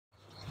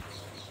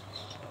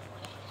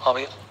हाँ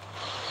भैया।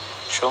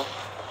 शो।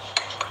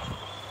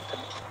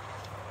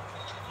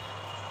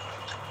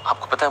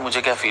 आपको पता है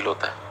मुझे क्या फील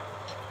होता है?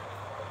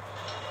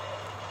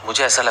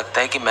 मुझे ऐसा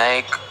लगता है कि मैं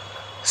एक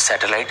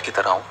सैटेलाइट की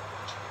तरह हूं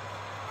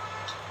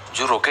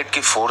जो रॉकेट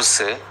की फोर्स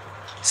से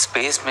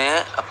स्पेस में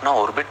अपना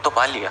ऑर्बिट तो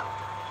पा लिया,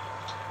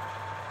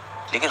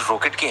 लेकिन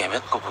रॉकेट की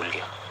अहमियत को भूल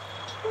गया,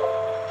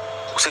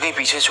 उसे कहीं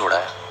पीछे छोड़ा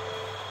है।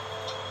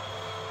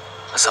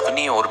 बस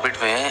अपनी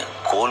ऑर्बिट में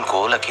गोल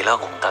गोल अकेला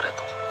घूमता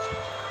रहता हूं।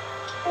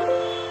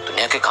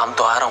 दुनिया के काम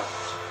तो आ रहा हूं,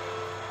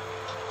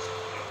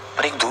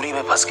 पर एक दूरी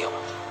में फंस गया हूं।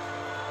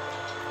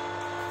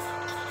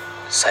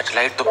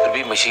 सैटेलाइट तो फिर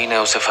भी मशीन है,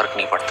 उसे फर्क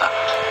नहीं पड़ता,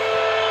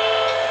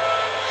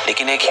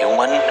 लेकिन एक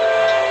ह्यूमन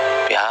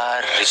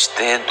प्यार,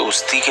 रिश्ते,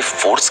 दोस्ती के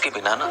फोर्स के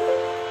बिना ना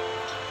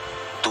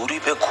दूरी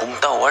पे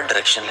घूमता हुआ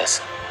डायरेक्शनलेस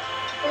है।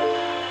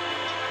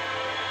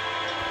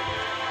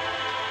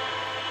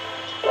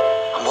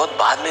 हम बहुत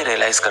बाद में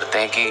रियलाइज करते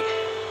हैं कि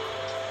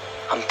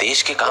हम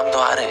देश के काम तो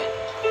आ रहे हैं,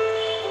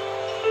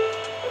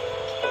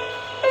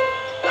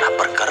 पर आप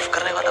पर गर्व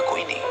करने वाला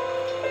कोई नहीं।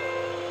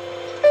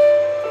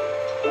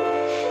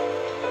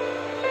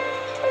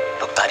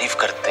 लोग तारीफ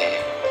करते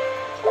हैं,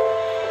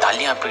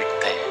 तालियां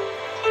पीटते हैं,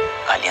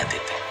 गालियां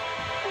देते हैं,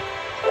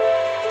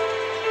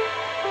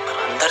 पर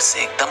अंदर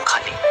से एकदम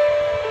खाली,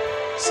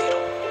 जीरो।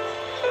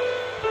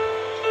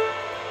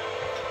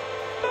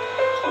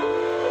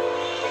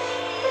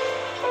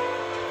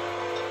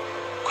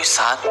 कोई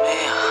साथ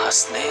में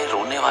हंसने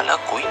रोने वाला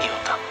कोई नहीं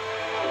होता।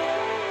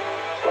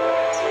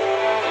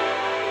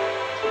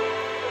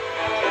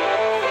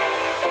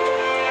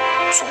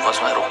 So was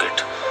my rocket.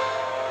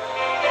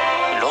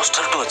 Lost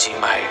her to achieve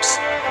my heights.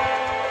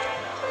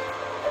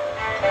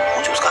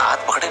 मुझे उसका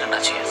हाथ पकड़े रहना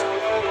चाहिए था,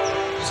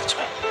 सच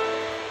में।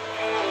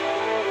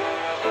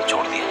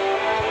 छोड़ दिया,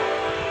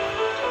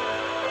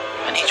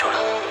 मैं नहीं छोड़ा।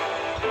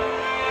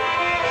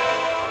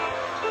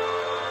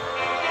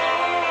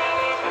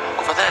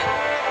 आपको पता है,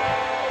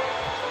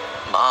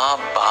 माँ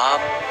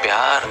बाप,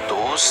 प्यार,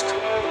 दोस्त,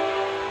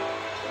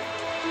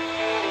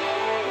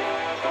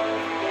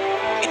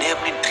 इन्हें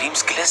अपनी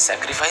ड्रीम्स के लिए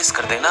सैक्रिफाइस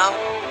कर देना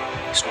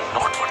is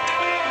not worth it,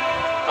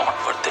 not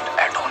worth it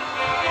at all.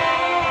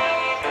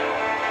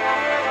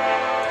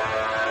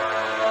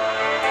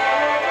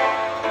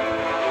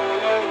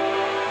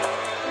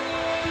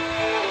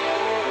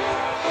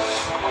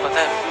 आपको पता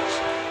है,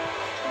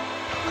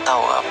 पता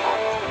होगा आपको,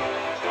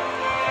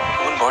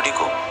 ह्यूमन बॉडी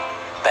को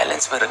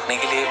बैलेंस में रखने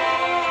के लिए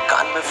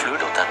कान में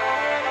फ्लूइड होता है ना,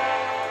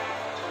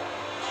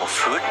 वो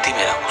फ्लूइड थी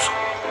मेरा कुसुम।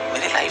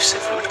 मेरी लाइफ से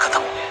फ्लूइड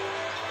खत्म हो गया,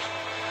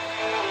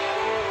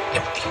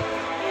 एम्प्टी।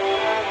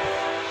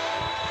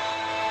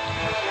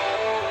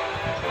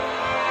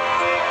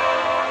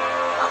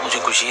 मुझे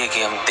खुशी है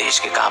कि हम देश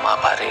के काम आ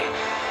पा रहे हैं,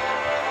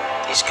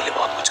 देश के लिए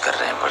बहुत कुछ कर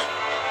रहे हैं, पर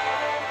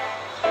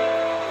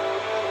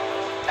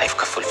लाइफ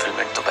का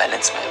फुलफिलमेंट तो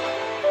बैलेंस में है।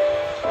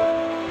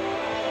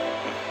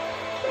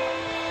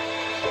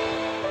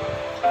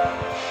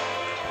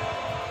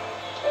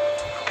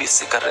 अभी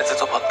इससे कर रहे थे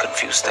तो बहुत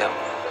कंफ्यूज थे हम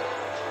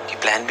कि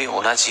प्लान बी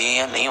होना चाहिए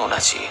या नहीं होना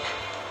चाहिए,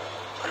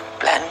 पर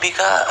प्लान बी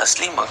का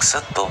असली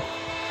मकसद तो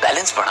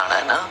बैलेंस बढ़ाना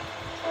है ना,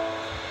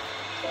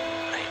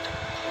 राइट?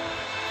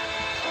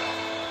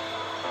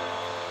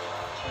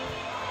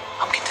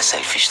 हम कितने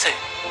सेल्फिश थे,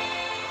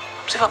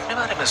 हम सिर्फ अपने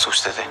बारे में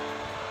सोचते थे।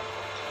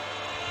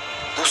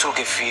 दूसरों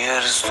के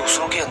फियर्स,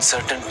 दूसरों की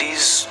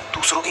अनसर्टेनिटीज,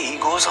 दूसरों के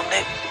ईगोज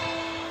हमने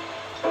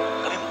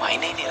कभी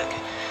मायने ही नहीं रखे।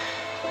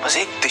 बस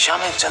एक दिशा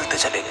में चलते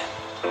चले गए,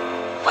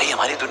 वही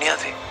हमारी दुनिया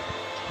थी।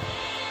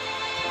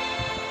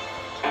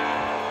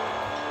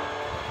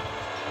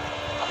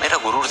 मेरा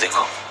गुरूर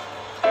देखो,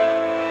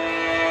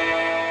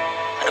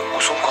 मैंने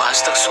कुसुम को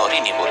आज तक सॉरी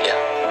नहीं बोलिया।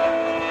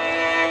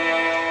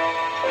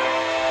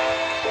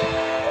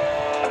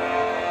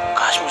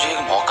 काश मुझे एक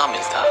मौका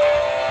मिलता,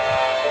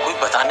 कोई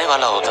बताने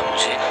वाला होता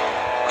मुझे,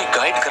 कोई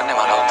गाइड करने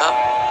वाला होता।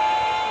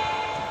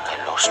 I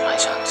lost my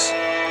chance.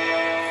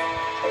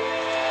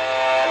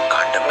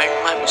 Can't amend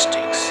my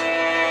mistakes.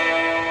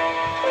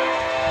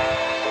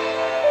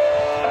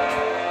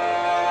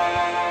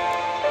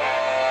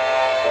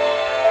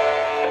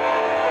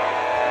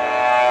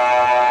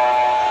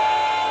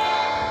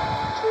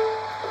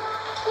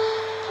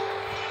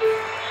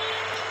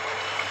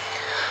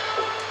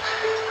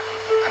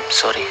 I'm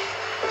sorry.